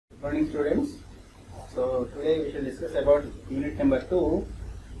Morning students. So today we shall discuss about unit number 2.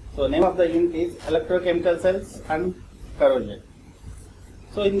 So name of the unit is electrochemical cells and corrosion.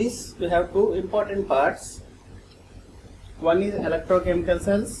 So in this we have two important parts. One is electrochemical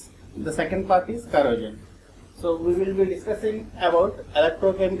cells, the second part is corrosion. So we will be discussing about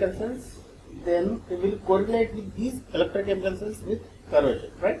electrochemical cells, then we will correlate with these electrochemical cells with corrosion,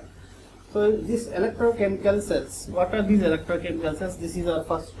 right? So these electrochemical cells, what are these electrochemical cells? This is our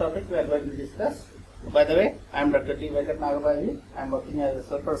first topic we are going to discuss. By the way, I am Dr. T. Nagabaji. I am working as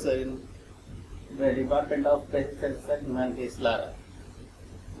a professor in the Department of Basic Sciences and Humanities, Lara.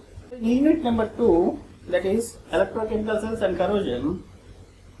 In unit number 2, that is electrochemical cells and corrosion,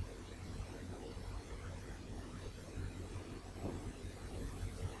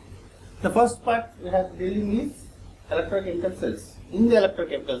 the first part we have dealing is electrochemical cells. In the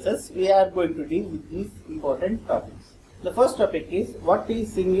electrochemical cells, we are going to deal with these important topics. The first topic is what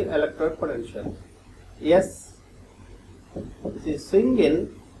is single electrode potential? Yes, this is single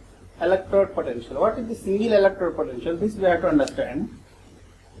electrode potential. What is the single electrode potential? This we have to understand.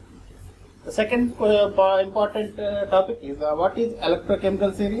 The second important topic is what is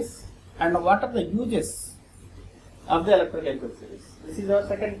electrochemical series and what are the uses of the electrochemical series. This is our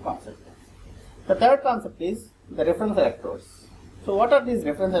second concept. The third concept is the reference electrodes. So what are these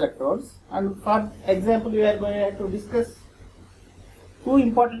reference electrodes? And for example, we are going to discuss two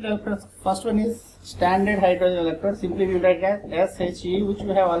important electrodes. First one is standard hydrogen electrode, simply we write as SHE, which we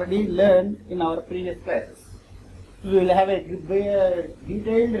have already learned in our previous classes. We will have a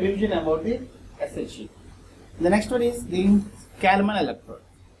detailed revision about the SHE. The next one is the Kalman electrode.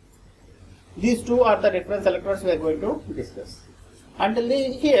 These two are the reference electrodes we are going to discuss. Until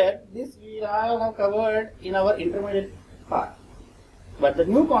here, this we all have covered in our intermediate part. But the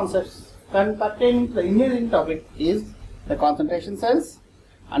new concepts pertaining to the engineering topic is the concentration cells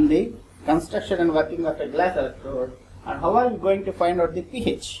and the construction and working of a glass electrode, and how are we going to find out the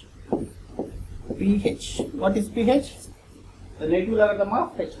pH. pH. What is pH? The negative logarithm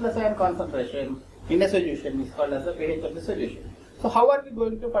of H plus ion concentration in a solution is called as the pH of the solution. So how are we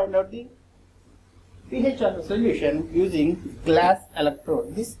going to find out the pH of the solution using glass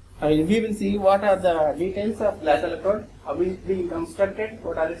electrode? This we will see what are the details of glass electrode, how it is being constructed,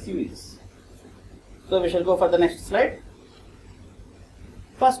 what are its uses. So we shall go for the next slide.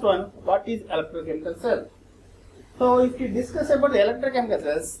 First one, what is electrochemical cell? So if you discuss about the electrochemical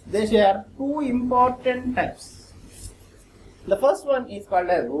cells, there are two important types. The first one is called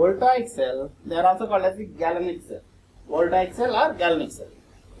as voltaic cell. They are also called as the galvanic cell. Voltaic cell or galvanic cell.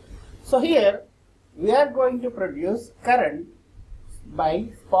 So here we are going to produce current by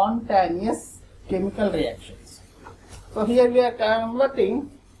spontaneous chemical reactions. So here we are converting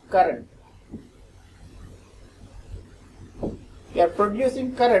current. We are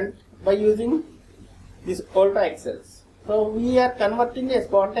producing current by using these voltaic cells. So we are converting a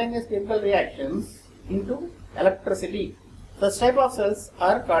spontaneous chemical reactions into electricity. Such type of cells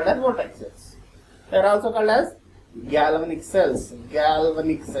are called as voltaic cells. They are also called as galvanic cells.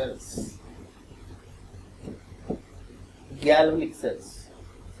 Galvanic cells. Galvanic cells.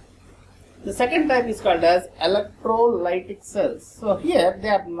 The second type is called as electrolytic cells. So here they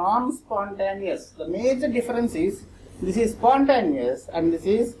are non-spontaneous. The major difference is this is spontaneous and this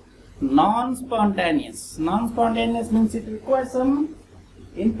is non-spontaneous. Non-spontaneous means it requires some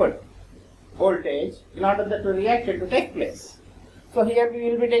input voltage in order that the reaction to take place. So here we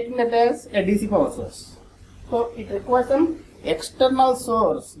will be taking that as a DC power source. So it requires some external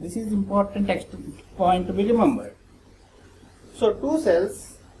source. This is important point to be remembered. So two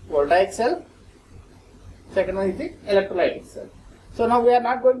cells, voltaic cell, second one is the electrolytic cell. So now we are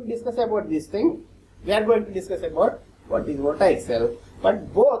not going to discuss about this thing. We are going to discuss about what is voltaic cell.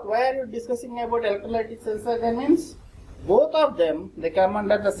 But both, why are you discussing about electrolytic cells? That means both of them, they come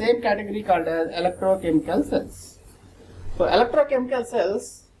under the same category called as electrochemical cells. So electrochemical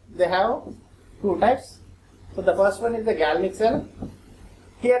cells, they have two types. So the first one is the galvanic cell.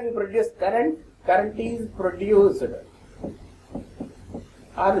 Here we produce current. Current is produced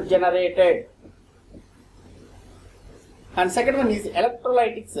or generated. And second one is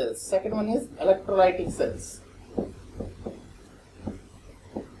electrolytic cells. Second one is electrolytic cells.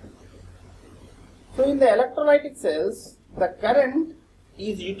 So in the electrolytic cells, the current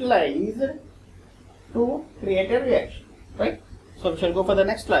is utilized to create a reaction, right? So we shall go for the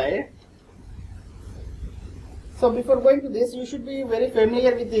next slide. So before going to this, you should be very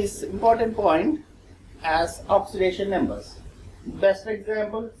familiar with this important point as oxidation numbers. Best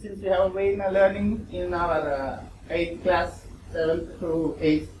example, since we have been learning in our 8th class, 7th to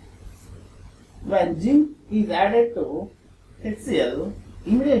 8th, when zinc is added to HCl,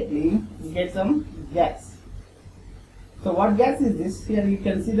 immediately we get some gas. So what gas is this? Here you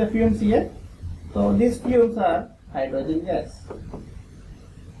can see the fumes here. So these fumes are hydrogen gas.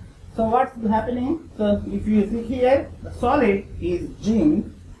 So what's happening? So if you see here, the solid is zinc,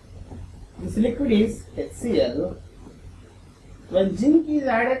 this liquid is HCl. When zinc is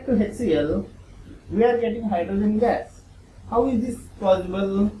added to HCl, we are getting hydrogen gas. How is this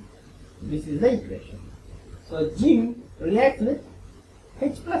possible? This is the equation. So zinc reacts with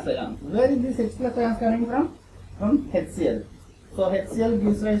H plus ions. Where is this H plus ions coming from? From HCl. So HCl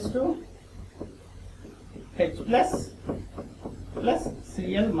gives rise to H plus plus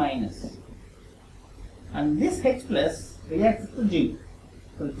Cl minus. And this H plus reacts to zinc.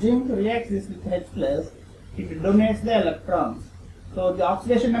 So zinc reacts this with H plus, it donates the electrons. So the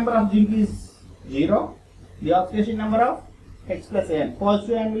oxidation number of zinc is 0. The oxidation number of H plus ion.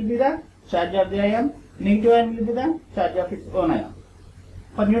 Positive ion will be the charge of the ion, negative ion will be the charge of its own ion.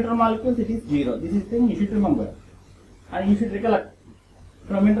 For neutral molecules it is 0. This is the thing you should remember. And you should recollect.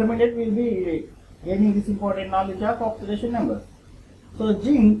 From intermediate we will be gaining this important knowledge of oxidation numbers. So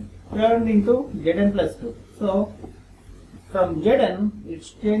zinc turned into Zn plus 2. So from Zn it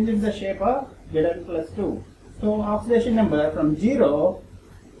changes the shape of Zn plus 2. So oxidation number from 0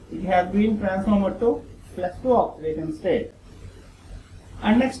 it has been transformed to plus 2 oxidation state.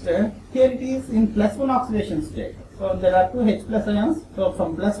 And next here it is in plus 1 oxidation state. So there are 2 H plus ions. So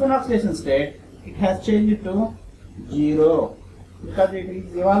from plus 1 oxidation state it has changed to 0 because it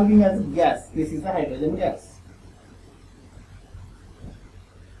is evolving as gas. This is the hydrogen gas.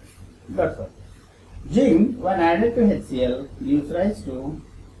 That's all. Zinc when added to HCl gives rise to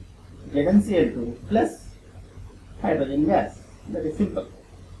ZnCl2 plus hydrogen gas. That is simple.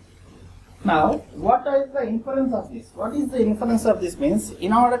 Now, what is the inference of this? What is the inference of this means?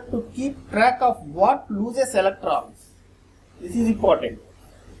 In order to keep track of what loses electrons, this is important.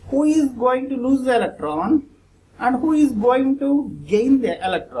 Who is going to lose the electron and who is going to gain the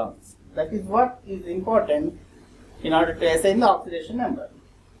electrons? That is what is important in order to assign the oxidation number.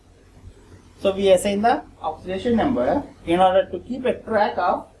 So we assign the oxidation number in order to keep a track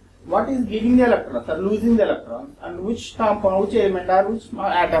of what is gaining the electrons or losing the electrons and which compound, which element or which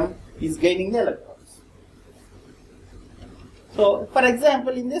atom is gaining the electrons. So for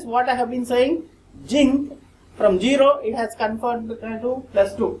example in this what I have been saying, zinc from 0 it has converted to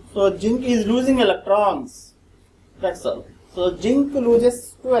plus 2. So zinc is losing electrons. That's all. So zinc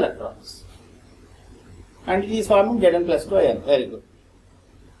loses 2 electrons and it is forming Zn plus 2 ion. Very good.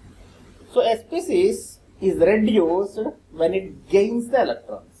 So a species is reduced when it gains the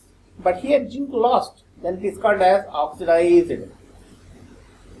electrons. But here zinc lost, then it is called as oxidized.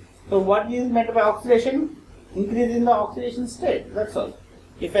 So what is meant by oxidation? Increase in the oxidation state. That's all.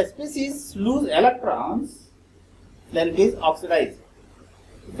 If a species lose electrons, then it is oxidized.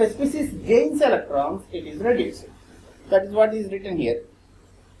 If a species gains electrons, it is reduced. That is what is written here.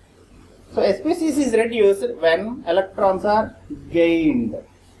 So a species is reduced when electrons are gained.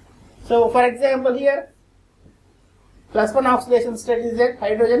 So for example here, plus 1 oxidation state is that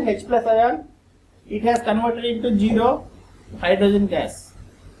hydrogen H plus ion, it has converted into 0 hydrogen gas.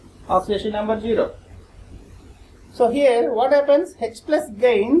 Oxidation number 0. So here what happens? H plus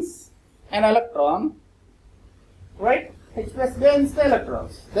gains an electron, right? H plus gains the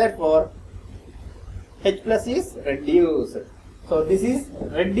electrons. Therefore, H plus is reduced. So this is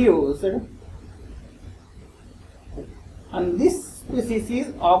reduced and this species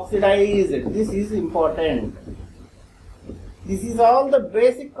is oxidized. This is important. This is all the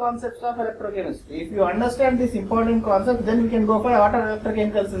basic concepts of electrochemistry. If you understand this important concept, then we can go for what are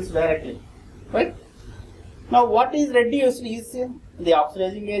electrochemical cells directly. Right? Now what is reduced is the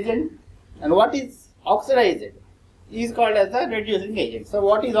oxidizing agent and what is oxidized is called as the reducing agent. So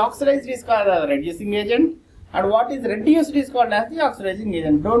what is oxidized is called as the reducing agent and what is reduced is called as the oxidizing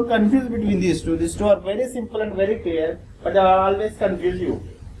agent. Don't confuse between these two. These two are very simple and very clear, but they will always confuse you.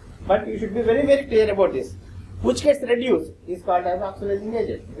 But you should be very clear about this. Which gets reduced is called as oxidizing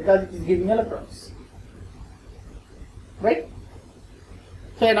agent because it is giving electrons. Right?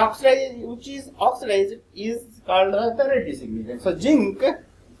 So an oxidized which is oxidized is called as the reducing agent. So zinc,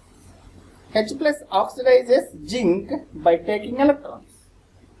 H plus oxidizes zinc by taking electrons.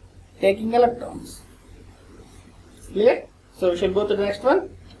 Taking electrons. Clear? So we shall go to the next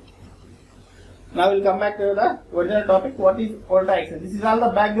one. Now we will come back to the original topic. What is voltaic cell? This is all the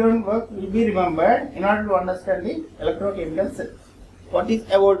background work will be remembered in order to understand the electrochemical cells. What is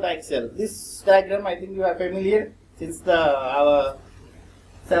a voltaic cell? This diagram I think you are familiar since our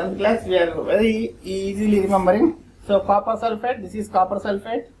 7th class. We are very easily remembering. So copper sulfate. This is copper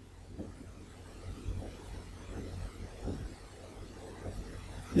sulfate.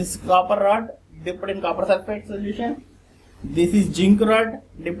 This is copper rod dipped in copper sulfate solution. This is zinc rod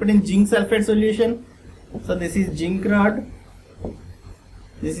dipped in zinc sulfate solution. So this is zinc rod.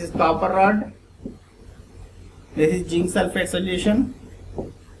 This is copper rod. This is zinc sulfate solution.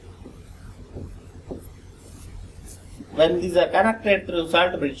 When these are connected through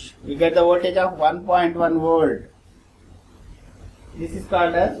salt bridge, we get the voltage of 1.1 volt. This is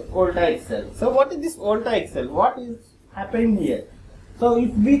called as voltaic cell. So what is this voltaic cell? What is happening here? So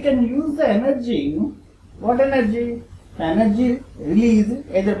if we can use the energy, what energy? The energy released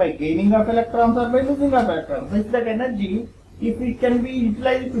either by gaining of electrons or by losing of electrons. If that energy, if it can be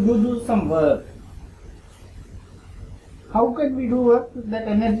utilized to do some work. How can we do work with that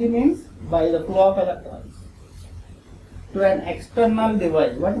energy? Means by the flow of electrons to an external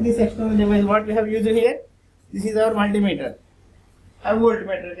device. What is this external device? What we have used here? This is our multimeter. A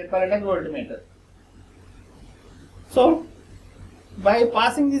voltmeter, you can call it as voltmeter. So, by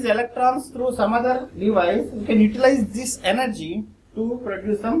passing these electrons through some other device, we can utilize this energy to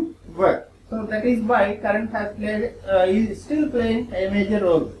produce some work. So that is why current has played, is still playing a major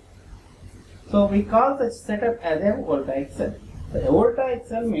role. So we call such setup as a voltaic cell. So a voltaic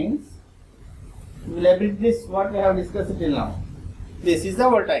cell means, we will abridge this what we have discussed till now. This is the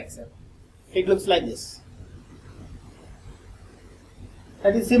voltaic cell. It looks like this.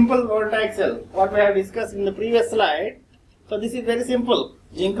 That is simple voltaic cell. What we have discussed in the previous slide. So this is very simple.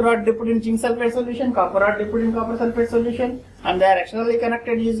 Zinc rod dipped in zinc sulfate solution, copper rod dipped in copper sulfate solution, and they are externally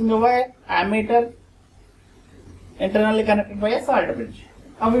connected using a wire, ammeter, internally connected by a salt bridge.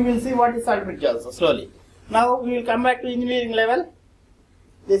 Now we will see what is salt bridge also slowly. Now we will come back to engineering level.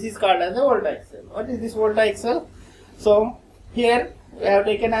 This is called as a voltaic cell. What is this voltaic cell? So here we have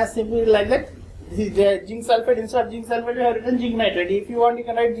taken as simply like that. This is zinc sulfate. Instead of zinc sulfate, we have written zinc nitrate. If you want, you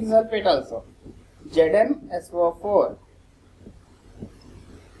can write zinc sulfate also. ZnSO4.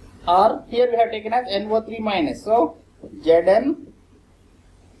 Or here we have taken as NO3 minus. So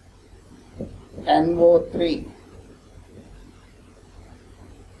ZnNO3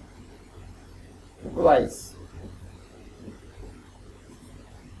 twice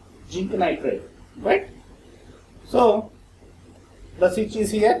zinc nitrate, right? So the switch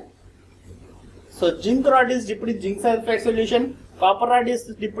is here. So zinc rod is dipped in zinc sulfate solution, copper rod is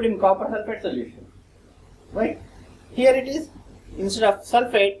dipped in copper sulfate solution, right? Here it is, instead of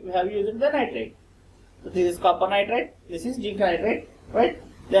sulfate we have used the nitrate. So this is copper nitrate, this is zinc nitrate, right?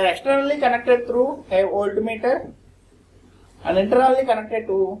 They are externally connected through a voltmeter and internally connected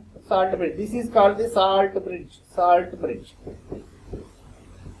to salt bridge. This is called the salt bridge. Salt bridge.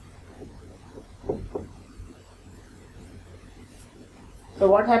 So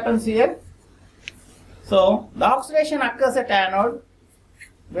what happens here? So the oxidation occurs at anode.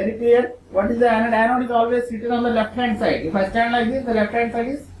 Very clear. What is the anode? Anode is always written on the left hand side. If I stand like this, the left hand side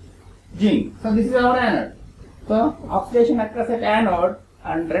is zinc. So this is our anode. So oxidation occurs at anode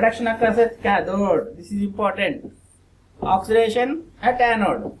and reduction occurs at cathode. This is important. Oxidation at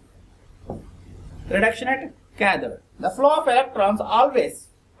anode, reduction at cathode. The flow of electrons always,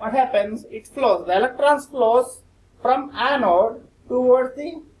 what happens? It flows. The electrons flows from anode towards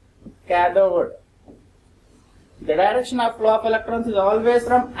the cathode. The direction of flow of electrons is always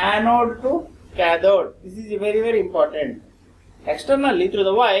from anode to cathode. This is very, very important. Externally through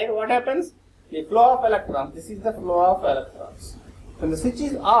the wire, what happens? The flow of electrons. This is the flow of electrons. When the switch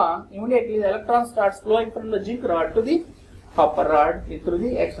is on, immediately the electron starts flowing from the zinc rod to the copper rod through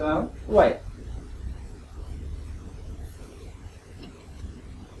the external wire.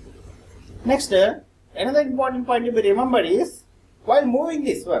 Next, another important point to be remembered is, while moving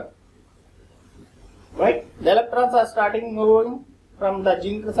this one, right, the electrons are starting moving from the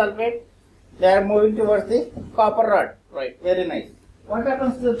zinc sulfate, they are moving towards the copper rod, right, very nice. What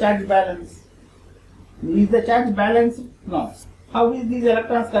happens to the charge balance? Is the charge balanced? No. How is these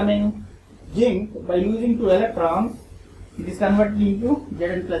electrons coming? Zinc, by losing 2 electrons, it is converted into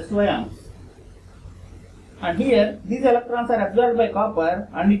Zn plus 2 ions. And here, these electrons are absorbed by copper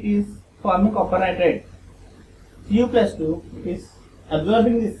and it is forming copper nitrate. Cu plus 2, it is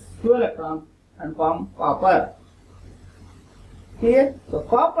absorbing these 2 electrons and form copper. Here, so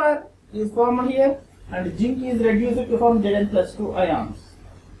copper is formed here and zinc is reduced to form Zn plus 2 ions.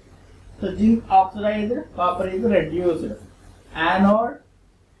 So zinc oxidized, copper is reduced. Anode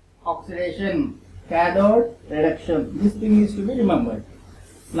oxidation, cathode reduction. This thing is to be remembered.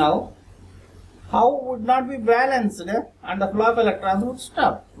 Now, how would not be balanced and the flow of electrons would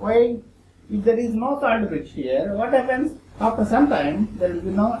stop? Why? If there is no salt bridge here, what happens? After some time, there will be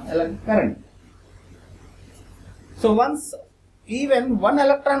no electric current. So once even one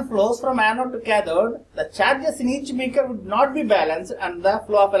electron flows from anode to cathode, the charges in each beaker would not be balanced and the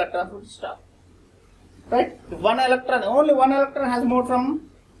flow of electrons would stop. Right? If only one electron has moved from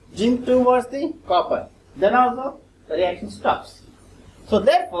zinc towards the copper, then also the reaction stops. So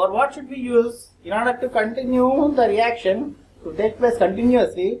therefore, what should we use in order to continue the reaction to take place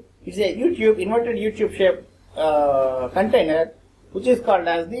continuously? It's a inverted U-tube shaped container, which is called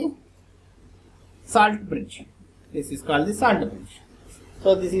as the salt bridge. This is called the salt bridge.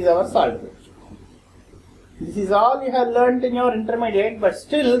 So this is our salt bridge. This is all you have learnt in your intermediate, but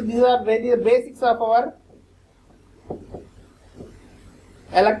still these are very basics of our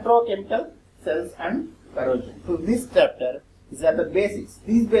electrochemical cells and corrosion. So this chapter is at the basics.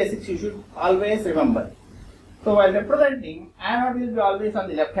 These basics you should always remember. So while representing, anode will be always on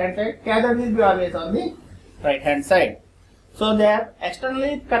the left hand side, cathode will be always on the right hand side. So they are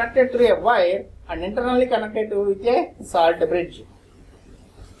externally connected through a wire and internally connected with a salt bridge.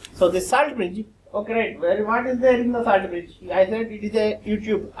 So this salt bridge, okay, right, what is there in the salt bridge? I said it is a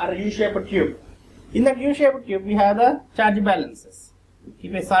U-tube or U-shaped tube. In that U-shaped tube we have the charge balances.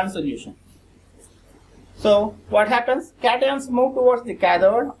 Keep a salt solution. So what happens? Cations move towards the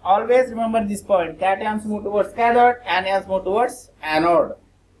cathode. Always remember this point. Cations move towards cathode, anions move towards anode.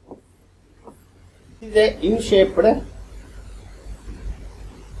 This is a U-shaped,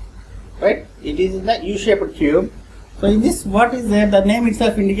 right? It is in the U-shaped tube. So in this, what is there? The name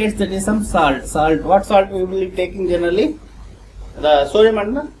itself indicates that is some salt. What salt we will be taking generally? The sodium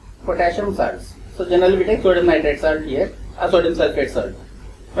and the potassium salts. So generally we take sodium nitrate salt here, or sodium sulfate salt,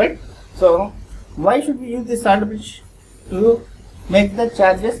 right? So why should we use this salt bridge? To make the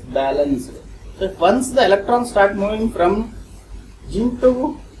charges balanced. So if once the electrons start moving from zinc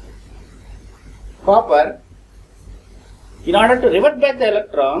to copper, in order to revert back the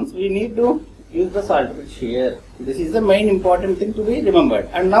electrons, we need to use the salt bridge here. This is the main important thing to be remembered.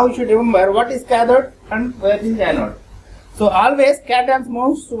 And now you should remember what is cathode and where is anode. So always cations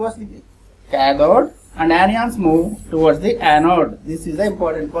move towards the cathode and anions move towards the anode. This is the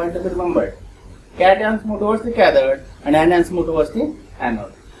important point to be remembered. Cations move towards the cathode and anions move towards the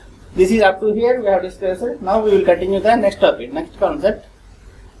anode. This is up to here we have discussed it. Now we will continue the next topic, next concept.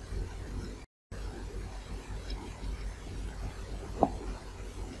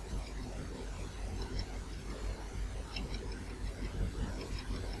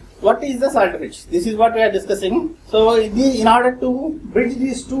 What is the salt bridge? This is what we are discussing. So in order to bridge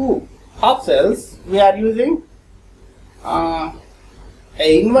these two half cells, we are using a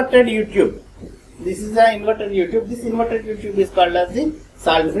inverted U-tube. This is the inverted U-tube. This inverted U-tube is called as the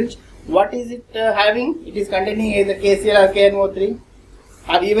salt bridge. What is it having? It is containing either KCl or KNO3,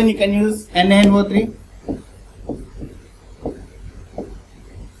 or even you can use NaNO3.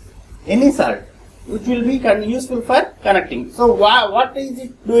 Any salt which will be useful for connecting. So what is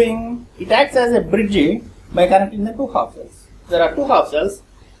it doing? It acts as a bridge by connecting the two half cells. There are two half cells.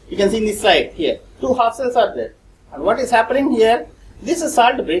 You can see in this slide here. Two half cells are there. And what is happening here? This is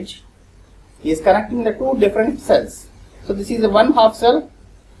salt bridge is connecting the two different cells. So this is the one half cell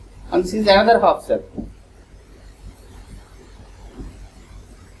and this is another half cell.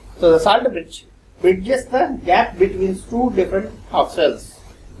 So the salt bridge bridges the gap between two different half cells.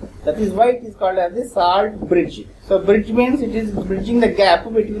 That is why it is called as the salt bridge. So bridge means it is bridging the gap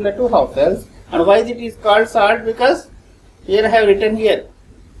between the two half cells. And why it is called salt? Because here I have written here.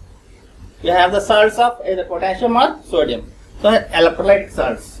 You have the salts of either potassium or sodium. So electrolyte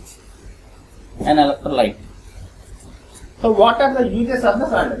salts. An electrolyte. So what are the uses of the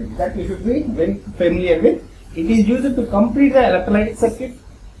salt bridge? That you should be very familiar with. It is used to complete the electrolytic circuit.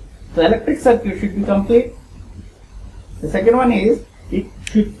 The electric circuit should be complete. The second one is it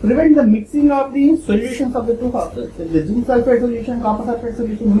should prevent the mixing of the solutions of the two half cells. If the zinc sulfate solution, copper sulfate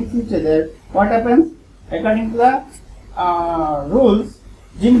solution mix each other, what happens? According to the rules,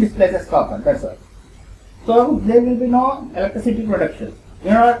 zinc displaces copper. That's all. So there will be no electricity production.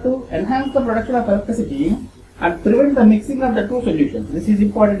 In order to enhance the production of electricity and prevent the mixing of the two solutions, this is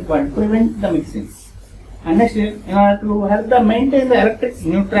important point. Prevent the mixing. And next, in order to help them maintain the electric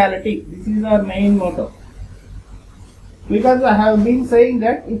neutrality, this is our main motto. Because I have been saying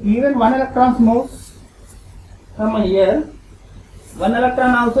that if even one electron moves from here, one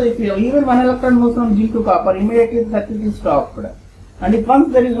electron also, if even one electron moves from zinc to copper, immediately the circuit is stopped. And if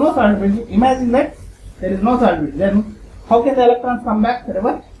once there is no salt bridge, imagine that there is no salt bridge, then how can the electrons come back?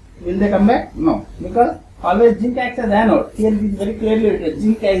 Revert? Will they come back? No. Because always zinc acts as anode. Here it is very clearly written.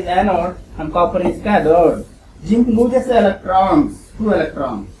 Zinc is anode and copper is cathode. Zinc loses the electrons, two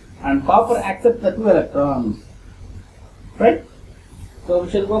electrons, and copper accepts the two electrons. Right? So we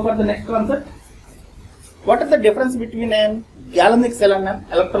shall go for the next concept. What is the difference between a galvanic cell and an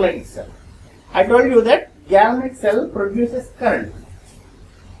electrolytic cell? I told you that galvanic cell produces current.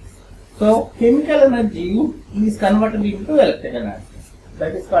 So chemical energy is converted into electrical energy.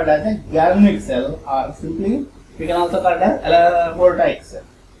 That is called as a galvanic cell, or simply we can also call it as a voltaic cell.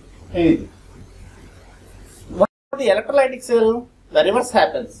 Anything. What about the electrolytic cell? The reverse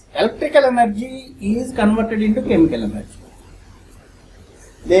happens. Electrical energy is converted into chemical energy.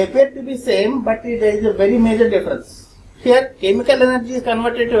 They appear to be same, but there is a very major difference. Here, chemical energy is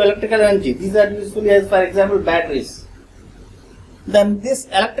converted to electrical energy. These are useful as, for example, batteries. Then this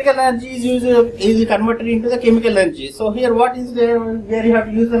electrical energy is converted into the chemical energy. So here, what is there? Where you have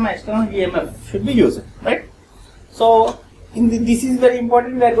to use the external EMF should be used, right? So this is very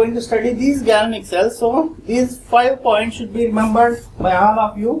important. We are going to study these galvanic cells. So these 5 points should be remembered by all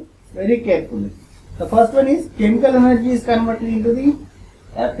of you very carefully. The first one is chemical energy is converted into the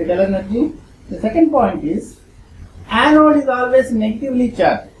electrical energy. The second point is anode is always negatively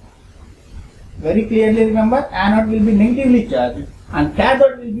charged. Very clearly remember, anode will be negatively charged and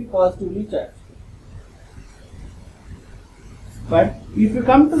cathode will be positively charged. But if you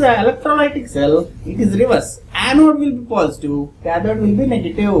come to the electrolytic cell, it is reverse. Anode will be positive, cathode will be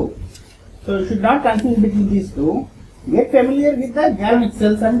negative. So you should not confuse between these two. Get familiar with the galvanic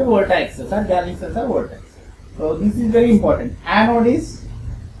cells and the voltaic cells, or galvanic cells or voltaic cells. So this is very important. Anode is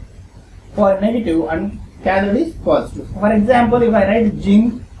for negative and cathode is positive. For example, if I write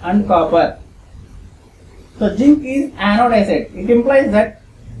zinc and copper. So zinc is anode, I said. It implies that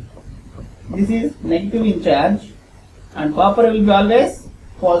this is negative in charge and copper will be always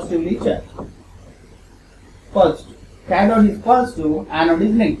positively charged. Positive. Cathode is positive, anode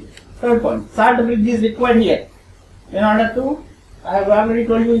is negative. Third point, salt bridge is required here. In order to, I have already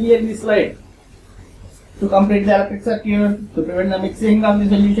told you here in this slide, to complete the electric circuit, to prevent the mixing of the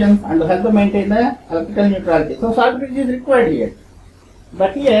solutions and to help to maintain the electrical neutrality. So salt bridge is required here.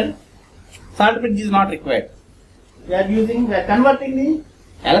 But here, salt bridge is not required. We are converting the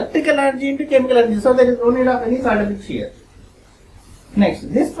electrical energy into chemical energy. So there is no need of any salt bridge here.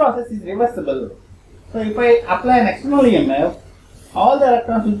 Next, this process is reversible. So if I apply an external EMF, all the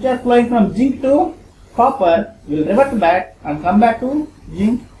electrons which are flowing from zinc to copper will revert back and come back to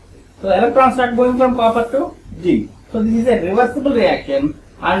zinc. So electrons start going from copper to zinc. So this is a reversible reaction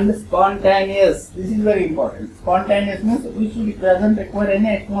and spontaneous. This is very important. Spontaneous means which doesn't require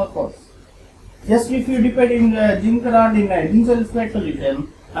any external force. Just if you dip it in zinc rod in a zinc sulfate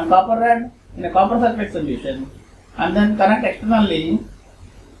solution and copper rod in a copper sulfate solution, and then connect externally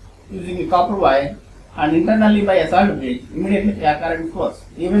using a copper wire and internally by a salt bridge, immediately a current flows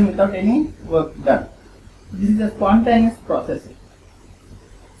even without any work done. This is a spontaneous process.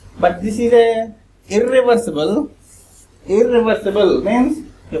 But this is a irreversible. Irreversible means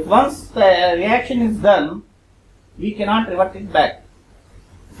if once the reaction is done, we cannot revert it back.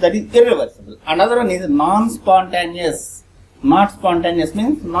 That is irreversible. Another one is non-spontaneous. Not spontaneous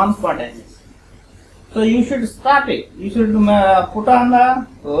means non-spontaneous. So you should start it. You should put on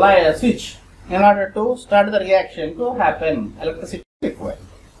the switch in order to start the reaction to happen. Electricity required.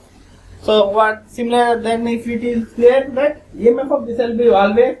 So what similar then if it is clear that EMF of the cell will be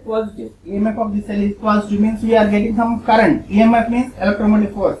always positive. EMF of the cell is positive means we are getting some current. EMF means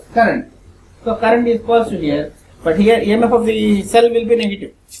electromotive force, current. So current is positive here, but here EMF of the cell will be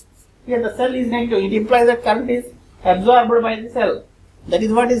negative. Here the cell is negative. It implies that current is absorbed by the cell. That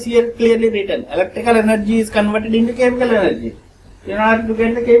is what is here clearly written. Electrical energy is converted into chemical energy. In order to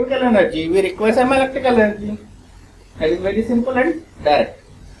get the chemical energy, we require some electrical energy. That is very simple and direct.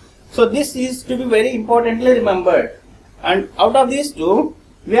 So this is to be very importantly remembered. And out of these two,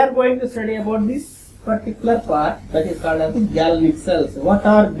 we are going to study about this particular part that is called as the galvanic cells. What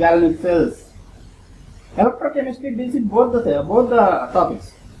are galvanic cells? Electrochemistry deals with both the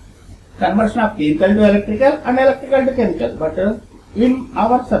topics. Conversion of chemical to electrical and electrical to chemical. But in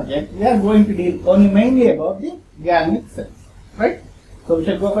our subject, we are going to deal only mainly about the galvanic cells. Right? So we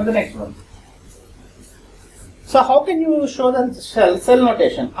shall go for the next one. So how can you show the cell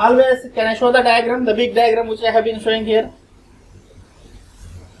notation? Always, can I show the diagram, the big diagram which I have been showing here?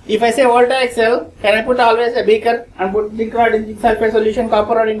 If I say voltaic cell, can I put always a beaker and put zinc rod in zinc sulfate solution,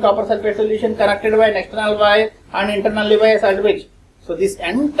 copper rod in copper sulfate solution, connected by an external wire and internally by a salt bridge? So this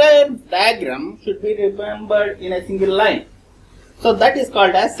entire diagram should be remembered in a single line. So that is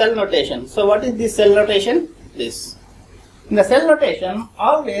called as cell notation. So what is this cell notation? This. In the cell notation,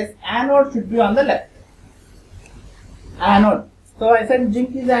 always anode should be on the left. Anode. So I said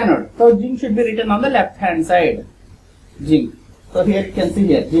zinc is anode. So zinc should be written on the left hand side. Zinc. So here you can see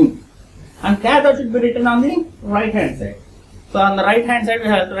here zinc. And cathode should be written on the right hand side. So on the right hand side we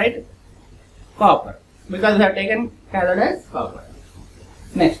have to write copper. because we have taken cathode as copper.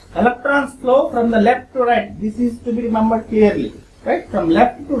 Next, electrons flow from the left to right. This is to be remembered clearly. Right? From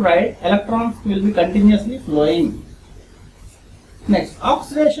left to right, electrons will be continuously flowing. Next,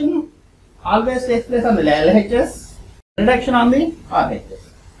 oxidation always takes place on the LHS, reduction on the RHS.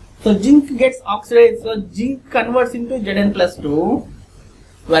 So zinc gets oxidized, so zinc converts into Zn+2,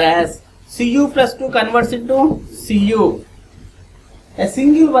 whereas Cu+2 converts into Cu. A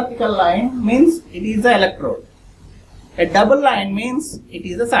single vertical line means it is the electrode. A double line means it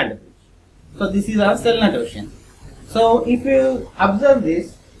is the salt bridge. So this is our cell notation. So if you observe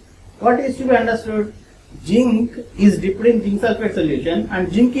this, what is to be understood? Zinc is dipped in zinc sulfate solution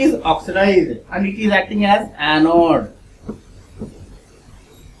and zinc is oxidized and it is acting as anode.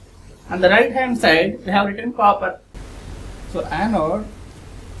 On the right hand side we have written copper. So anode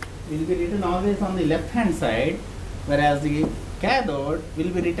will be written always on the left hand side, whereas the cathode will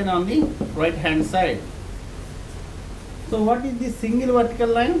be written on the right hand side. So what is this single vertical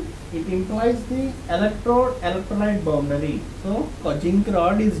line? It implies the electrode-electrolyte boundary. So zinc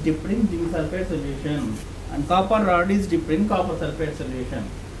rod is dipped in zinc sulfate solution and copper rod is dipped in copper sulfate solution.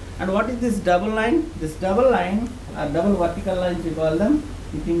 And what is this double line? This double line or double vertical lines we call them,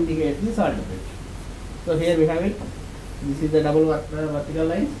 it indicates the salt bridge. So here we have it. This is the double vertical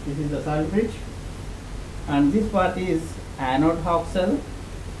line. This is the salt bridge. And this part is anode half cell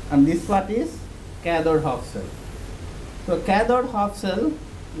and this part is cathode half cell. So cathode half cell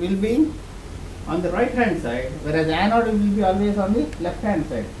will be on the right hand side, whereas anode will be always on the left hand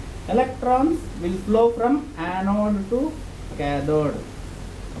side. Electrons will flow from anode to cathode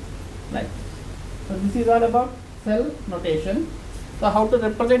like this. So this is all about cell notation. So how to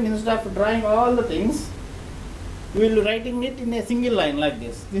represent, instead of drawing all the things, we will be writing it in a single line like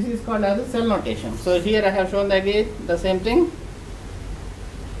this. This is called as a cell notation. So here I have shown again the same thing.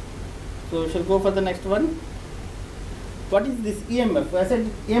 So we shall go for the next one. What is this EMF? I said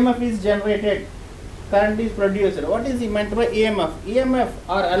EMF is generated, current is produced. What is meant by EMF? EMF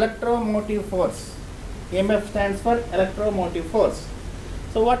or electromotive force. EMF stands for electromotive force.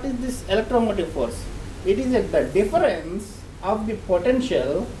 So what is this electromotive force? It is the difference of the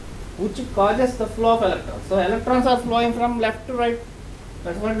potential which causes the flow of electrons. So electrons are flowing from left to right.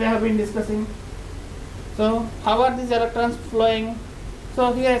 That's what we have been discussing. So how are these electrons flowing?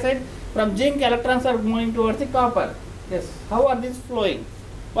 So here I said from zinc electrons are moving towards the copper. Yes. How are these flowing?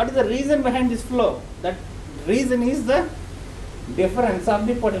 What is the reason behind this flow? That reason is the difference of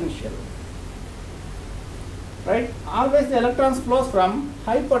the potential. Right? Always the electrons flows from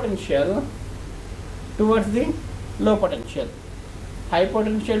high potential towards the low potential. High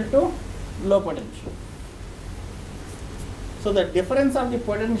potential to low potential. So the difference of the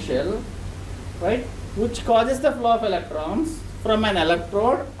potential, right, which causes the flow of electrons from an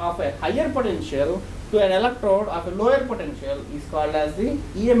electrode of a higher potential to an electrode of a lower potential is called as the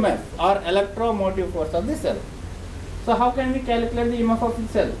EMF or electromotive force of the cell. So how can we calculate the EMF of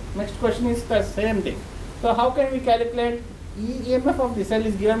the cell? Next question is the same thing. So how can we calculate EMF of the cell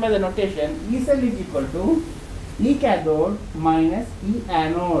is given by the notation E cell is equal to E cathode minus E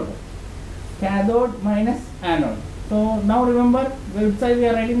anode. Cathode minus anode. So now remember which side we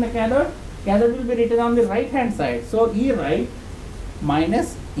are writing the cathode? Cathode will be written on the right hand side. So E right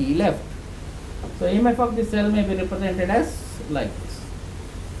minus E left. So EMF of the cell may be represented as like this.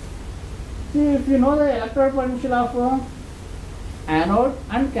 See, if you know the electrode potential of anode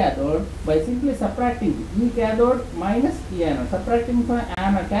and cathode, by simply subtracting E cathode minus E anode, subtracting from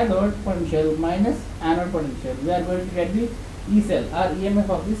cathode potential minus anode potential, we are going to get the E cell or EMF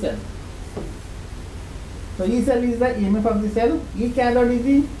of the cell. So E cell is the EMF of the cell. E cathode is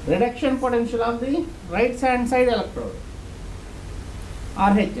the reduction potential of the right hand side electrode,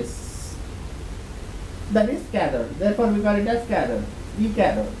 RHS. That is cathode. Therefore, we call it as cathode, E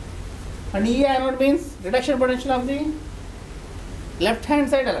cathode. And E anode means reduction potential of the left hand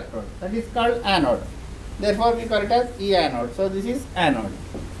side electrode. That is called anode. Therefore, we call it as E anode. So this is anode.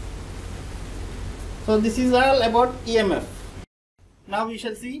 So this is all about EMF. Now we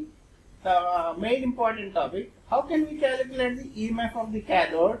shall see the main important topic. How can we calculate the EMF of the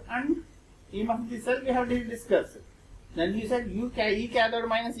cathode and EMF of the cell? We have to discuss it. Then we said E cathode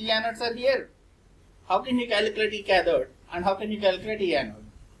minus E anodes are here. How can you calculate E cathode and how can you calculate E anode?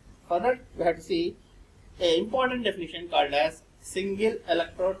 For that, we have to see an important definition called as single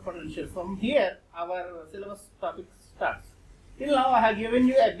electrode potential. From here, our syllabus topic starts. Till now, I have given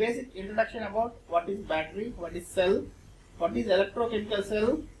you a basic introduction about what is battery, what is cell, what is electrochemical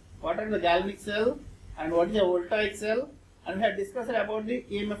cell, what are the galvanic cell, and what is a voltaic cell, and we have discussed about the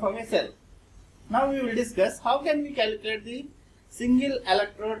EMF of a cell. Now we will discuss how can we calculate the single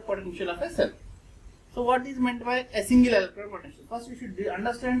electrode potential of a cell. So what is meant by a single electrode potential? First you should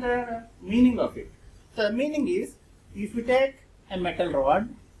understand the meaning of it. So the meaning is, if you take a metal rod,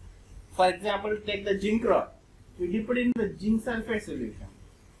 for example take the zinc rod, we dip it in the zinc sulfate solution.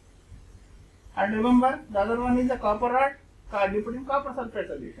 And remember the other one is the copper rod, dip it in copper sulfate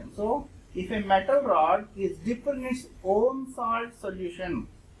solution. So if a metal rod is dipped in its own salt solution,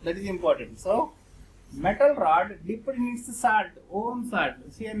 that is important. So metal rod dipped in its salt, own salt.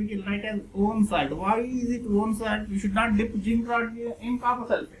 Here we can write as own salt. Why is it own salt? You should not dip zinc rod in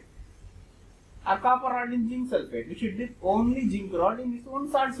copper sulfate or copper rod in zinc sulfate. You should dip only zinc rod in its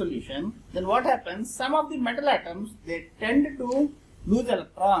own salt solution. Then what happens? Some of the metal atoms, they tend to lose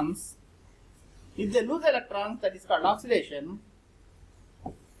electrons. If they lose electrons, that is called oxidation.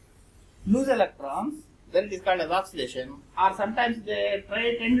 Lose electrons, then it is called as oxidation. Or sometimes they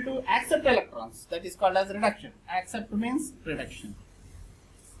tend to accept electrons, that is called as reduction. Accept means reduction.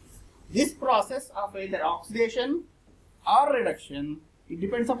 This process of either oxidation or reduction, it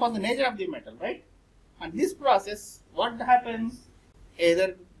depends upon the nature of the metal, right? And this process, what happens?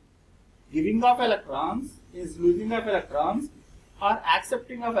 Either giving of electrons, is losing of electrons, or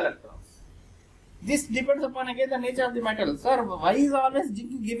accepting of electrons. This depends upon again the nature of the metal. Sir, why is always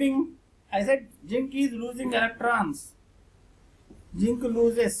zinc giving? I said zinc is losing electrons. Zinc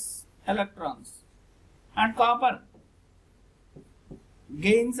loses electrons. And copper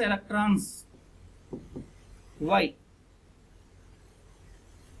gains electrons. Why?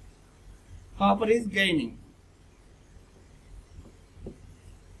 Copper is gaining.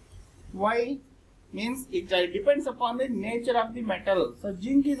 Why? Means it depends upon the nature of the metal. So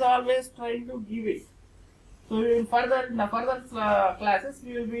zinc is always trying to give it. So we will in the further classes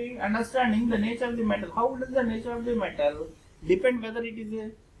we will be understanding the nature of the metal. How does the nature of the metal depend whether it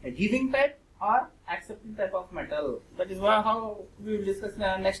is a giving type or accepting type of metal. That is how we will discuss in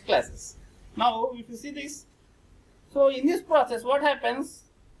the next classes. Now if you see this, so in this process what happens?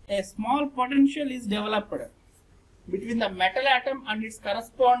 A small potential is developed between the metal atom and its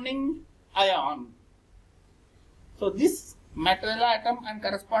corresponding ion. So this metal atom and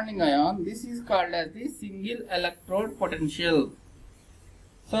corresponding ion, this is called as the single electrode potential.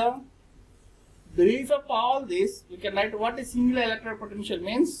 So brief of all this, we can write what is single electrode potential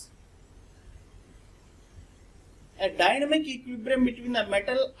means. A dynamic equilibrium between the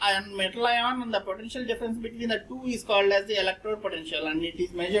metal ion and the potential difference between the two is called as the electrode potential, and it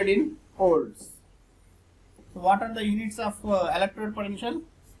is measured in volts. So what are the units of electrode potential?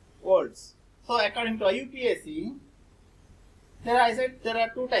 Volts. So according to IUPAC, there are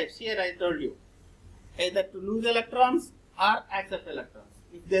two types. Here I told you, either to lose electrons or accept electrons.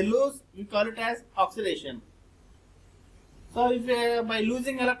 If they lose, we call it as oxidation. So if by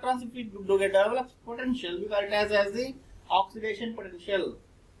losing electrons, if it develops potential, we call it as the oxidation potential.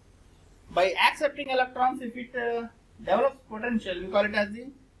 By accepting electrons, if it develops potential, we call it as the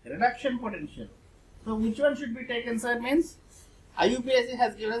reduction potential. So which one should be taken, sir? Means IUPAC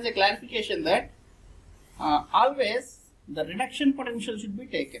has given us a clarification that always the reduction potential should be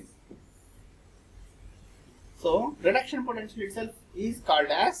taken. So reduction potential itself is called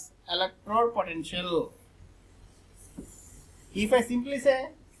as electrode potential. If I simply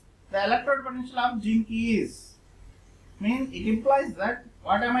say the electrode potential of zinc is, means it implies that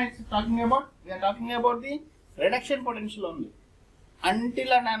what am I talking about? We are talking about the reduction potential only,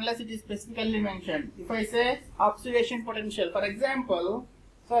 until and unless it is specifically mentioned. If I say oxidation potential, for example,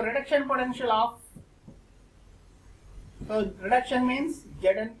 so reduction potential of, so reduction means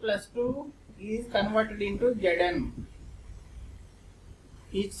Zn plus 2 is converted into Zn.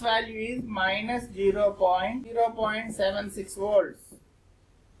 Its value is minus 0.76 volts.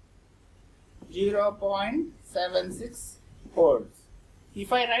 0.76 volts.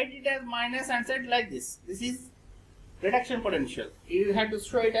 If I write it as minus and said like this is reduction potential. You have to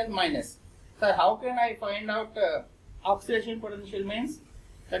show it as minus. So how can I find out oxidation potential means?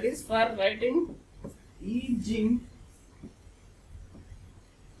 That is for writing E zinc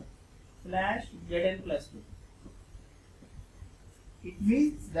slash Zn plus 2. It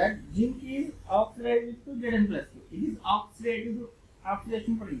means that zinc is oxidized to Zn plus 2. It is oxidated to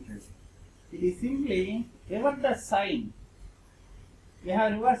oxidation potential. It is simply reverse the sign. We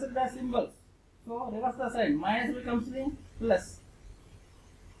have reversed the symbols. So reverse the sign. Minus becomes the plus.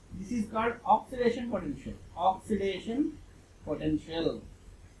 This is called oxidation potential. Oxidation potential.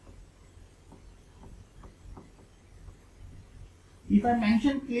 If I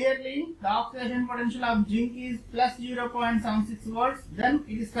mention clearly the oxidation potential of zinc is plus 0.76 volts, then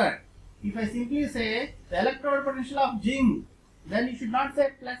it is correct. If I simply say the electrode potential of zinc, then you should not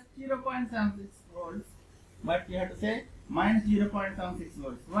say plus 0.76 volts, but you have to say minus 0.76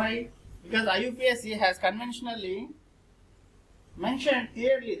 volts. Why? Because IUPAC has conventionally mentioned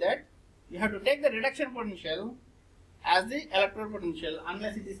clearly that you have to take the reduction potential as the electrode potential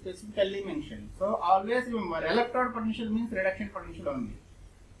unless it is specifically mentioned. So always remember, electrode potential means reduction potential only.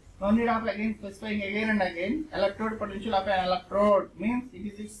 No need of again specifying again and again. Electrode potential of an electrode means it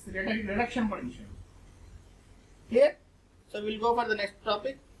is its reduction potential. Clear? So we will go for the next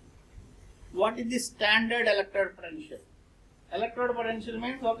topic. What is the standard electrode potential? Electrode potential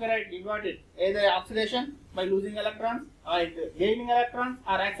means, okay, right, you got it. Either oxidation by losing electrons, or gaining electrons,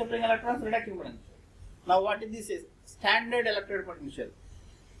 or accepting electrons, reduction potential. Now what is this? Standard electrode potential.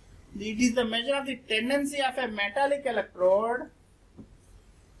 It is the measure of the tendency of a metallic electrode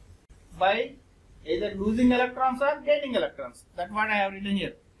by either losing electrons or gaining electrons. That's what I have written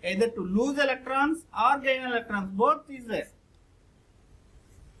here. Either to lose electrons or gain electrons, both is there.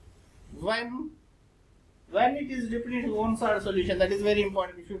 When it is dipped in its own salt solution, that is very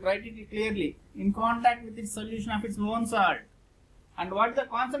important. You should write it clearly. In contact with its solution of its own salt. And what is the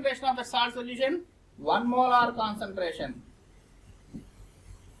concentration of the salt solution? 1 molar concentration.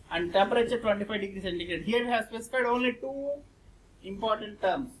 And temperature 25 degrees centigrade. Here we have specified only two important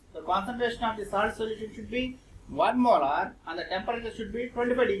terms. The concentration of the salt solution should be 1 molar and the temperature should be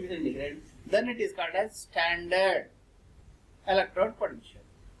 25 degrees centigrade. Then it is called as standard electrode potential.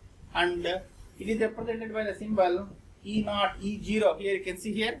 And it is represented by the symbol E0, E0. Here you can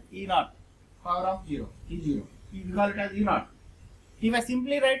see here E0, power of 0, E0. You call it as E0. If I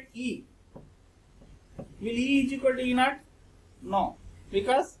simply write E, will E is equal to E0? No.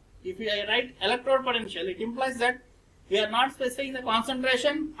 Because if I write electrode potential, it implies that we are not specifying the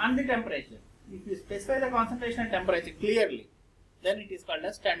concentration and the temperature. If you specify the concentration and temperature clearly, then it is called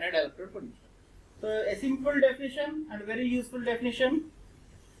as standard electrode potential. So a simple definition and very useful definition.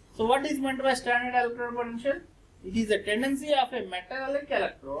 So what is meant by standard electrode potential? It is a tendency of a metallic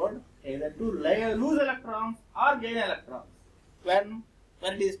electrode either to lose electrons or gain electrons when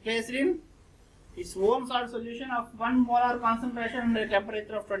it is placed in its own salt solution of 1 molar concentration and a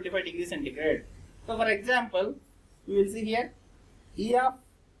temperature of 25 degrees centigrade. So for example, we will see here E of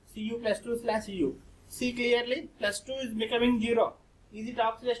Cu plus 2 slash U. See clearly, plus 2 is becoming 0. Is it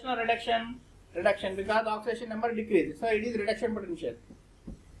oxidation or reduction? Reduction, because the oxidation number decreases. So it is reduction potential.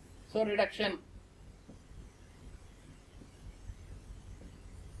 So reduction.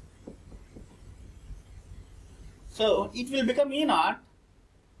 So it will become E0.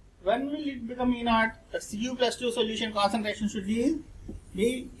 When will it become E0? The Cu plus 2 solution concentration should be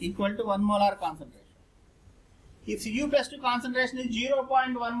equal to 1 molar concentration. If Cu plus 2 concentration is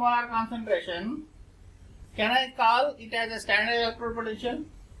 0.1 molar concentration, can I call it as a standard electrode potential?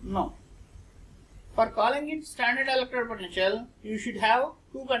 No. For calling it standard electrode potential, you should have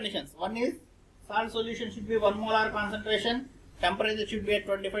two conditions. One is salt solution should be 1 molar concentration, temperature should be at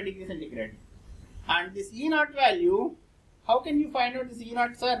 25 degrees centigrade. And this E0 value, how can you find out this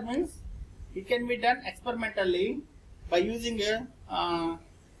E0, sir? Means it can be done experimentally by using a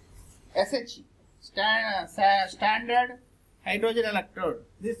SHE, standard hydrogen electrode.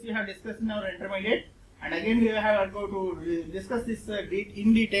 This we have discussed in our intermediate, and again we have go to discuss this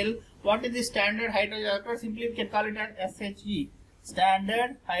in detail. What is the standard hydrogen electrode? Simply we can call it as SHE,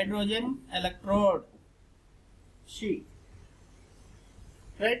 standard hydrogen electrode sheet.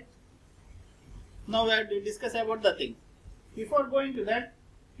 Right? Now we have to discuss about the thing. Before going to that,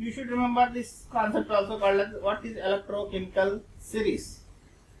 you should remember this concept also called as what is electrochemical series.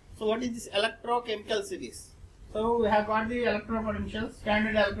 So what is this electrochemical series? So we have got the electrode potentials,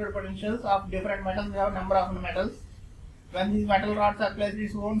 standard electrode potentials of different metals. We have number of metals. When these metal rods are placed in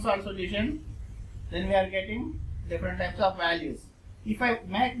its own salt solution, then we are getting different types of values. If I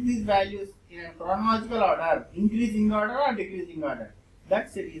make these values in a chronological order, increasing order or decreasing order, that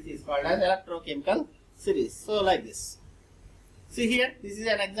series is called as electrochemical series. So like this. See here, this is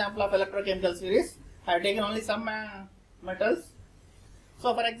an example of electrochemical series. I have taken only some metals.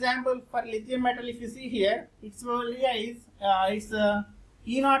 So for example, for lithium metal, if you see here, its value is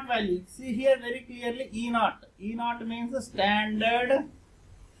E0 value. See here very clearly E0. E0 means the standard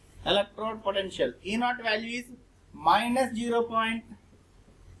electrode potential. E0 value is minus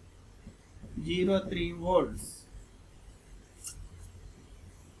 0.03 volts.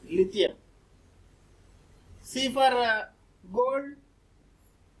 Lithium. See for gold,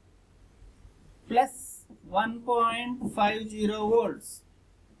 plus 1.50 volts.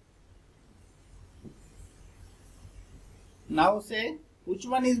 Now say which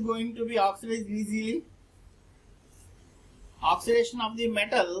one is going to be oxidized easily? Oxidation of the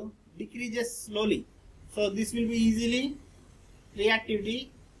metal decreases slowly. So this will be easily, reactivity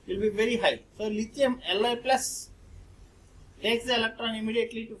will be very high. So lithium Li plus takes the electron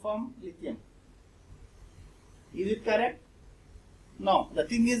immediately to form lithium. Is it correct? No, the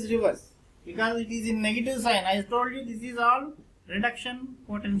thing is reverse because it is in negative sign. I told you this is all reduction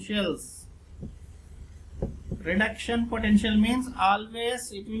potentials. Reduction potential means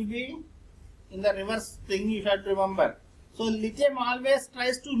always it will be in the reverse thing, you have to remember. So lithium always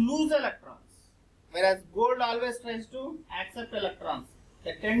tries to lose electrons, whereas gold always tries to accept electrons.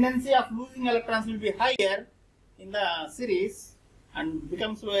 The tendency of losing electrons will be higher in the series and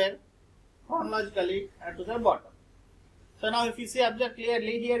becomes lower chronologically to the bottom. So now if you see, observe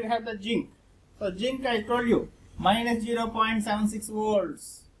clearly, here we have the zinc. So zinc, I told you, minus 0.76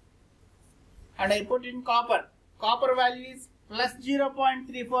 volts. And I put in copper. Copper value is plus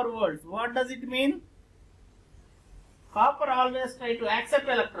 0.34 volts. What does it mean? Copper always tries to accept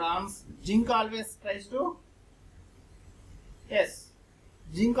electrons. Zinc always tries to, yes,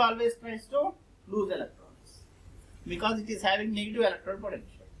 zinc always tries to lose electrons because it is having negative electrode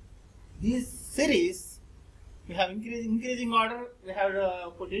potential. This series, we have increasing order, we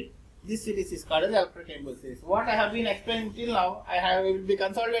have put it. This series is called as electrochemical series. What I have been explaining till now, I will be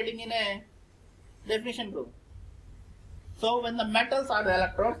consolidating in a definition group. So when the metals or the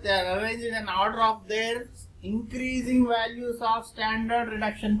electrodes, they are arranged in an order of their increasing values of standard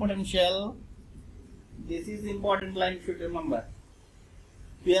reduction potential. This is important line you should remember.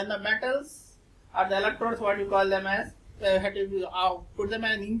 When the metals or the electrodes, what you call them as, we have to put them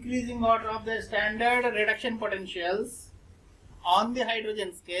in an increasing order of their standard reduction potentials on the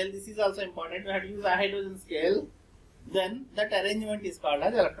hydrogen scale. This is also important. We have to use a hydrogen scale. Then that arrangement is called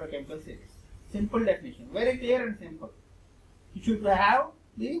as electrochemical series. Simple definition, very clear and simple. You should have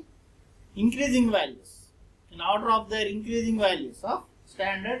the increasing values in order of their increasing values of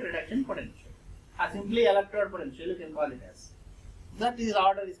standard reduction potential, or simply electrode potential you can call it as. That is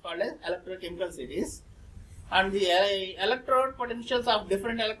order is called as electrochemical series. And the electrode potentials of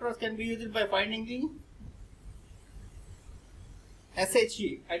different electrodes can be used by finding the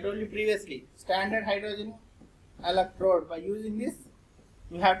SHE. I told you previously, standard hydrogen electrode. By using this,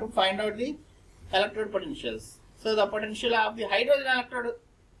 you have to find out the electrode potentials. So the potential of the hydrogen electrode,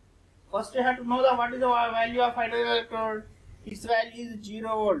 first you have to know what is the value of hydrogen electrode. Its value is 0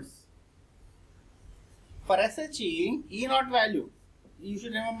 volts. For SHE, E0 value, you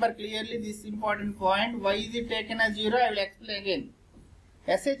should remember clearly this important point. Why is it taken as 0? I will explain again.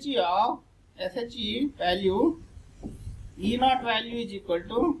 SHE value, E0 value is equal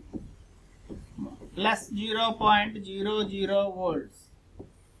to plus 0.00 volts.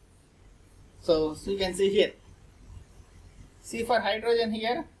 So you can see here. See for hydrogen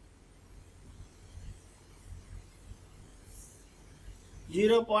here,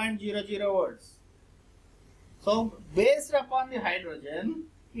 0.00 volts. So based upon the hydrogen,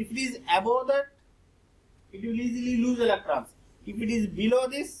 if it is above that, it will easily lose electrons. If it is below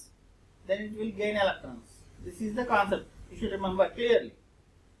this, then it will gain electrons. This is the concept. You should remember clearly,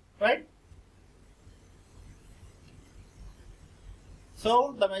 right?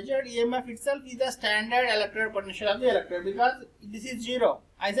 So the measured EMF itself is the standard electrode potential of the electrode because this is 0.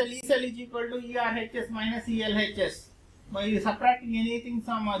 I said E cell is equal to ERHS minus ELHS. By subtracting anything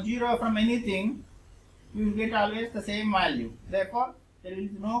from 0 from anything, we will get always the same value. Therefore, there is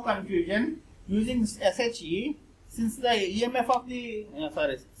no confusion using SHE. Since the EMF of the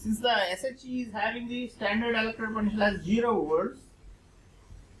since the SHE is having the standard electrode potential as 0 volts,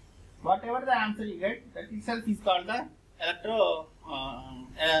 whatever the answer you get, that itself is called the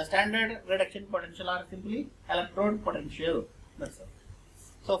standard reduction potential or simply electrode potential. That's all.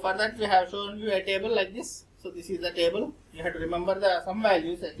 So for that we have shown you a table like this. So this is the table. You have to remember some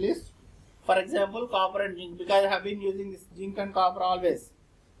values at least. For example, copper and zinc, because I have been using this zinc and copper always.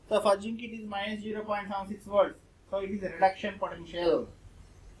 So for zinc it is minus 0.76 volts. So it is a reduction potential.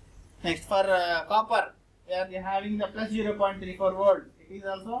 Next for copper, we are having the plus 0.34 volts. It is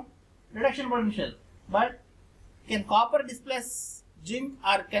also reduction potential. But can copper displace zinc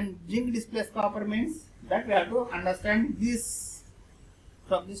or can zinc displace copper means that we have to understand this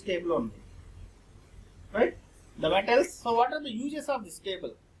from this table only. Right? The metals. So what are the uses of this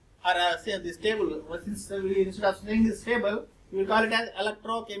table? Or say this table, since we instead of saying this table, we will call it as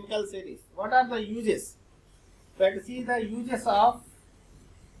electrochemical series. What are the uses? We have to see the uses of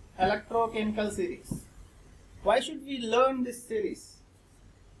electrochemical series. Why should we learn this series?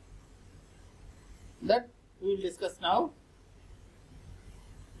 That we will discuss now.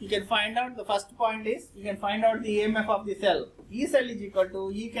 You can find out, the first point is, you can find out the EMF of the cell. E cell is equal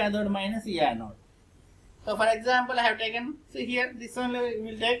to E cathode minus E anode. So for example, I have taken, see here, this one we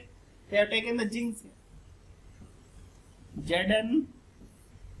will take, we have taken the zinc, Zn,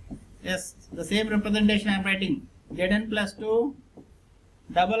 yes, the same representation I am writing, Zn plus 2,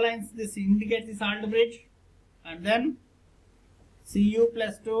 double lines, this indicates the salt bridge, and then Cu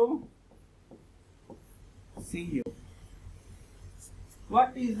plus 2, Cu.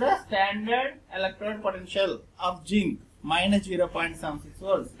 What is the standard electrode potential of zinc? Minus 0.76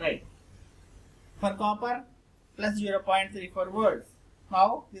 volts, right? For copper, plus 0.34 volts.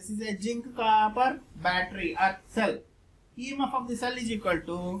 Now, this is a zinc copper battery or cell. EMF of the cell is equal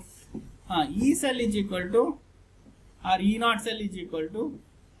to, E cell is equal to, or E naught cell is equal to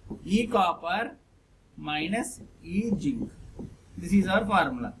E copper minus E zinc. This is our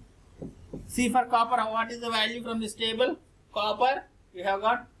formula. See, for copper, what is the value from this table? Copper, we have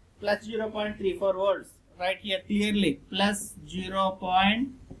got plus 0.34 volts. Right here clearly, plus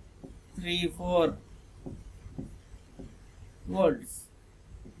 0.34 volts.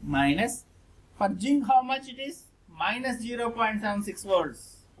 Minus, for zinc how much it is? Minus 0.76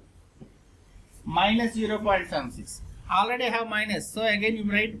 volts. Minus 0.76. Already have minus. So again you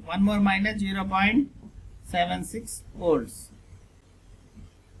write one more minus 0.76 volts.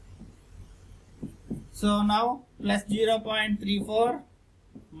 So now plus 0.34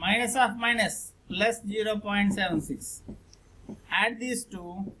 minus of minus plus 0.76. Add these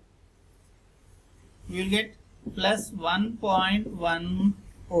two, you will get plus 1.1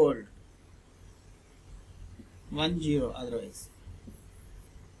 volt. 10 otherwise.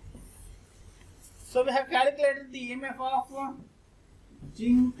 So we have calculated the EMF of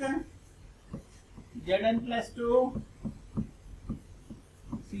zinc, Zn plus 2,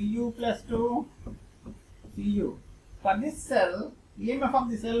 Cu plus 2, Cu. For this cell, EMF of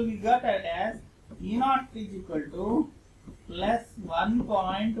the cell we got it as E naught is equal to plus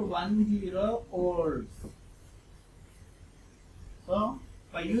 1.10 volts. So,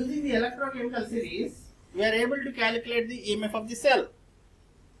 by using the electrochemical series, we are able to calculate the EMF of the cell.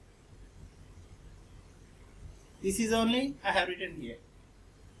 This is only I have written here.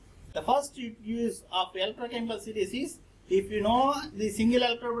 The first use of electrochemical series is, if you know the single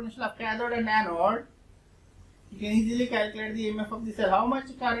electrode potential of cathode and anode, you can easily calculate the EMF of the cell. How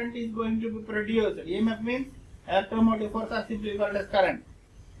much current is going to be produced? EMF means electromotive force, or simply called as current.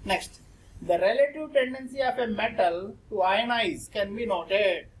 Next, the relative tendency of a metal to ionize can be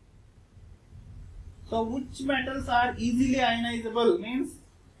noted. So, which metals are easily ionizable? Means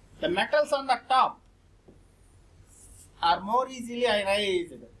the metals on the top are more easily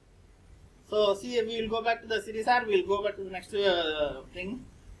ionized. So, see, we will go back to the series, or we will go back to the next thing.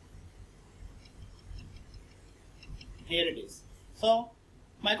 Here it is. So,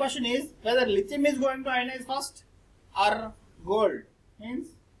 my question is whether lithium is going to ionize first or gold.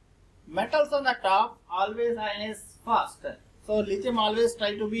 Means metals on the top always ionize first. So, lithium always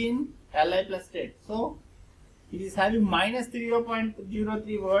try to be in Li plus state. So, it is having minus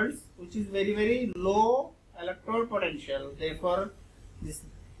 0.03 volts, which is very, very low electrode potential. Therefore, this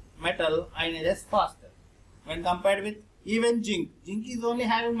metal ionizes faster when compared with even zinc. Zinc is only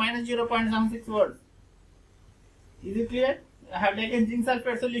having minus 0.76 volts. Is it clear? I have taken zinc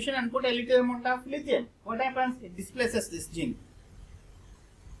sulfate solution and put a little amount of lithium. What happens? It displaces this zinc.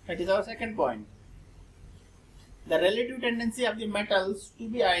 That is our second point. The relative tendency of the metals to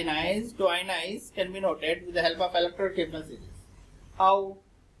be ionized, can be noted with the help of electrochemical series. How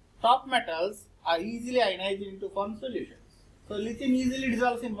top metals are easily ionized into form solutions. So, lithium easily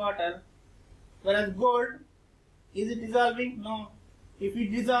dissolves in water, whereas gold, is it dissolving? No. If it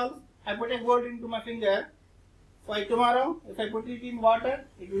dissolves, I put a gold into my finger. By tomorrow, if I put it in water,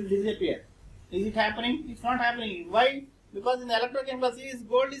 it will disappear. Is it happening? It's not happening. Why? Because in the electrochemical series,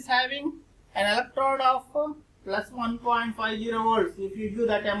 gold is having an electrode of plus 1.50 volts. If you do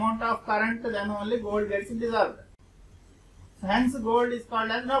that amount of current, then only gold gets dissolved. So, hence, gold is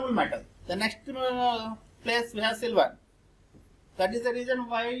called as noble metal. The next place we have silver. That is the reason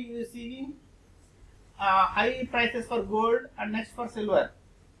why you see high prices for gold and next for silver.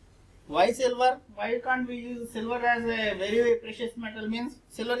 Why silver? Why can't we use silver as a very, very precious metal? Means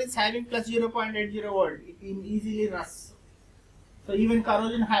silver is having plus 0.80 volt. It easily rusts. So even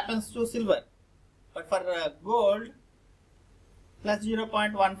corrosion happens to silver. But for gold, plus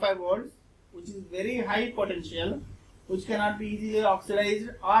 0.15 volts, which is very high potential, which cannot be easily oxidized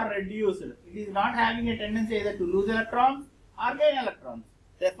or reduced. It is not having a tendency either to lose electrons or gain electrons.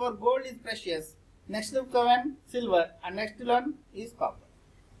 Therefore, gold is precious. Next one, silver, and next one is copper.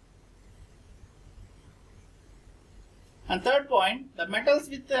 And third point, the metals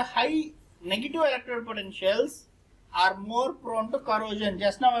with high negative electrode potentials are more prone to corrosion.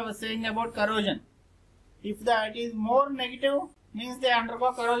 Just now I was saying about corrosion. If it is more negative, means they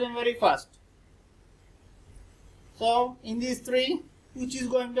undergo corrosion very fast. So, in these three, which is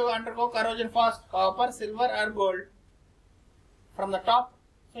going to undergo corrosion fast? Copper, silver or gold? From the top,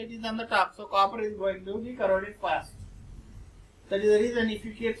 so it is on the top, so copper is going to be corroded fast. That is the reason if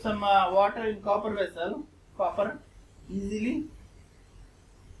you keep some water in copper vessel, copper easily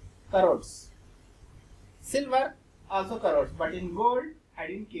corrodes. Silver also corrodes, but in gold I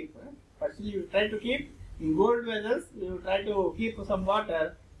didn't keep. Firstly you try to keep in gold vessels, you try to keep some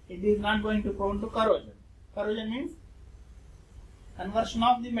water, it is not going to prone to corrosion. Corrosion means conversion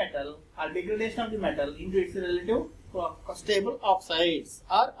of the metal or degradation of the metal into its relative stable oxides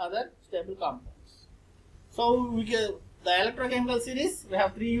or other stable compounds. So we can, the electrochemical series, we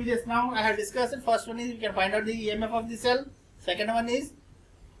have 3 uses now. I have discussed it. First one is we can find out the EMF of the cell. Second one is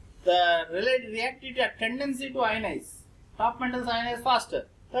the related reactivity or tendency to ionize. Top metals ionize faster.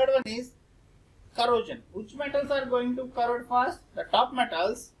 Third one is corrosion. Which metals are going to corrode fast? The top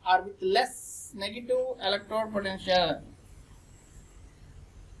metals are with less negative electrode potential.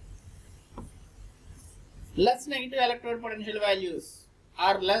 Less negative electrode potential values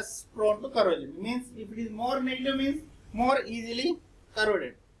are less prone to corrosion. Means if it is more negative means more easily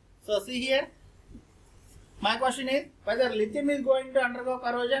corroded. So see here, my question is whether lithium is going to undergo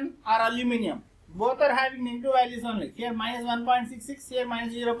corrosion or aluminium. Both are having negative values only. Here minus 1.66, here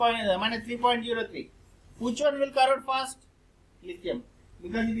minus 3.03. Which one will corrode fast? Lithium,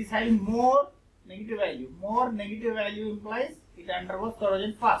 because it is having more negative value. More negative value implies it undergoes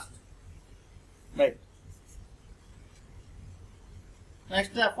corrosion fast. Right.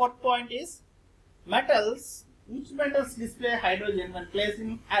 Next, the fourth point is metals. Which metals display hydrogen when placed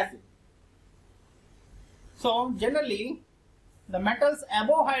in acid? So generally, the metals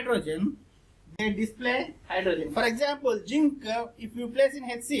above hydrogen, they display hydrogen. For example, zinc, if you place in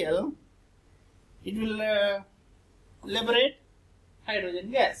HCl, it will liberate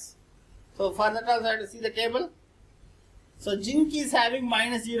hydrogen gas. So for that also I have to see the table. So zinc is having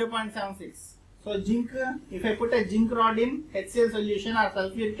minus 0.76. So zinc, if I put a zinc rod in HCl solution or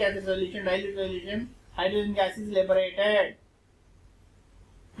sulfuric acid solution, dilute solution, hydrogen gas is liberated.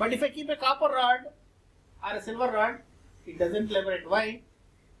 But if I keep a copper rod or a silver rod, it doesn't liberate. Why?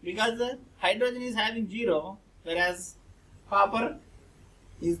 Because the hydrogen is having 0, whereas copper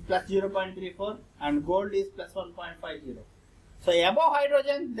is plus 0.34 and gold is plus 1.50. So above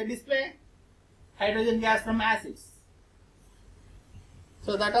hydrogen, they display hydrogen gas from acids.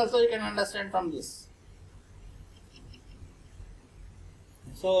 So that also you can understand from this.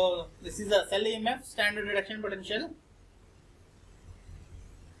 So this is the cell EMF, standard reduction potential.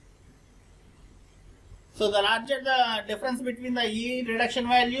 So the larger the difference between the E reduction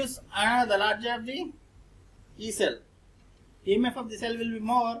values and the larger the E cell. EMF of the cell will be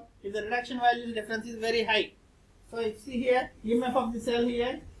more if the reduction values difference is very high. So if you see here, EMF of the cell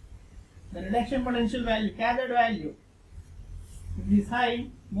here, the reduction potential value, cathode value, if it is high,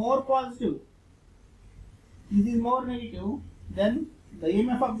 more positive, this is more negative, then the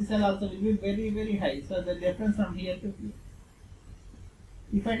EMF of the cell also will be very, very high. So the difference from here to here.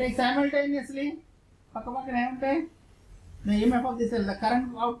 If I take simultaneously, the EMF of the cell, the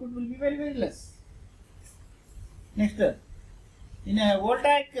current output will be very, very less. Next, in a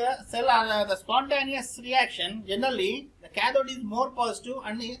voltaic cell or the spontaneous reaction, generally the cathode is more positive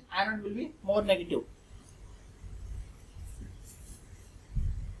and the anode will be more negative.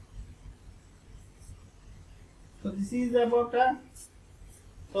 So this is about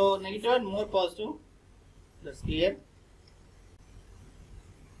so negative and more positive. That's clear.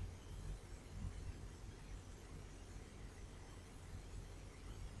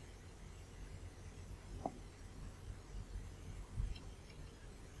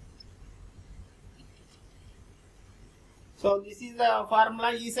 So this is the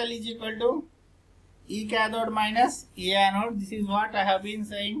formula. E cell is equal to E cathode minus E anode. This is what I have been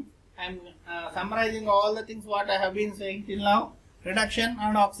saying. I am summarizing all the things what I have been saying till now. Reduction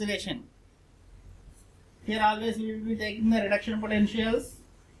and oxidation. Here always we will be taking the reduction potentials,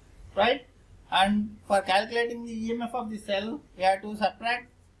 right? And for calculating the EMF of the cell, we have to subtract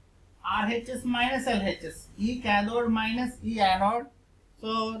RHS minus LHS. E cathode minus E anode.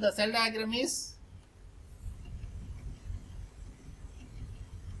 So the cell diagram is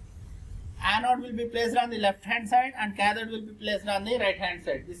anode will be placed on the left hand side and cathode will be placed on the right hand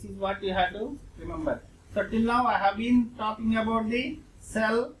side. This is what you have to remember. So till now I have been talking about the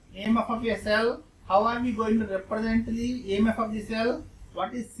cell, EMF of a cell. How are we going to represent the EMF of the cell?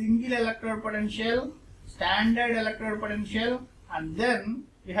 What is single electrode potential, standard electrode potential, and then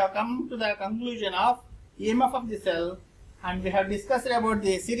we have come to the conclusion of EMF of the cell, and we have discussed about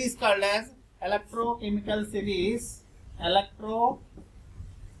the series called as electrochemical series.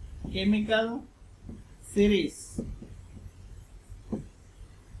 Electrochemical series.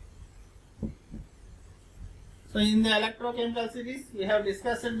 So in the electrochemical series, we have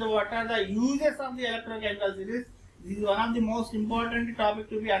discussed what are the uses of the electrochemical series. This is one of the most important topic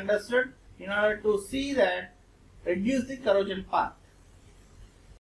to be understood in order to see that reduce the corrosion path.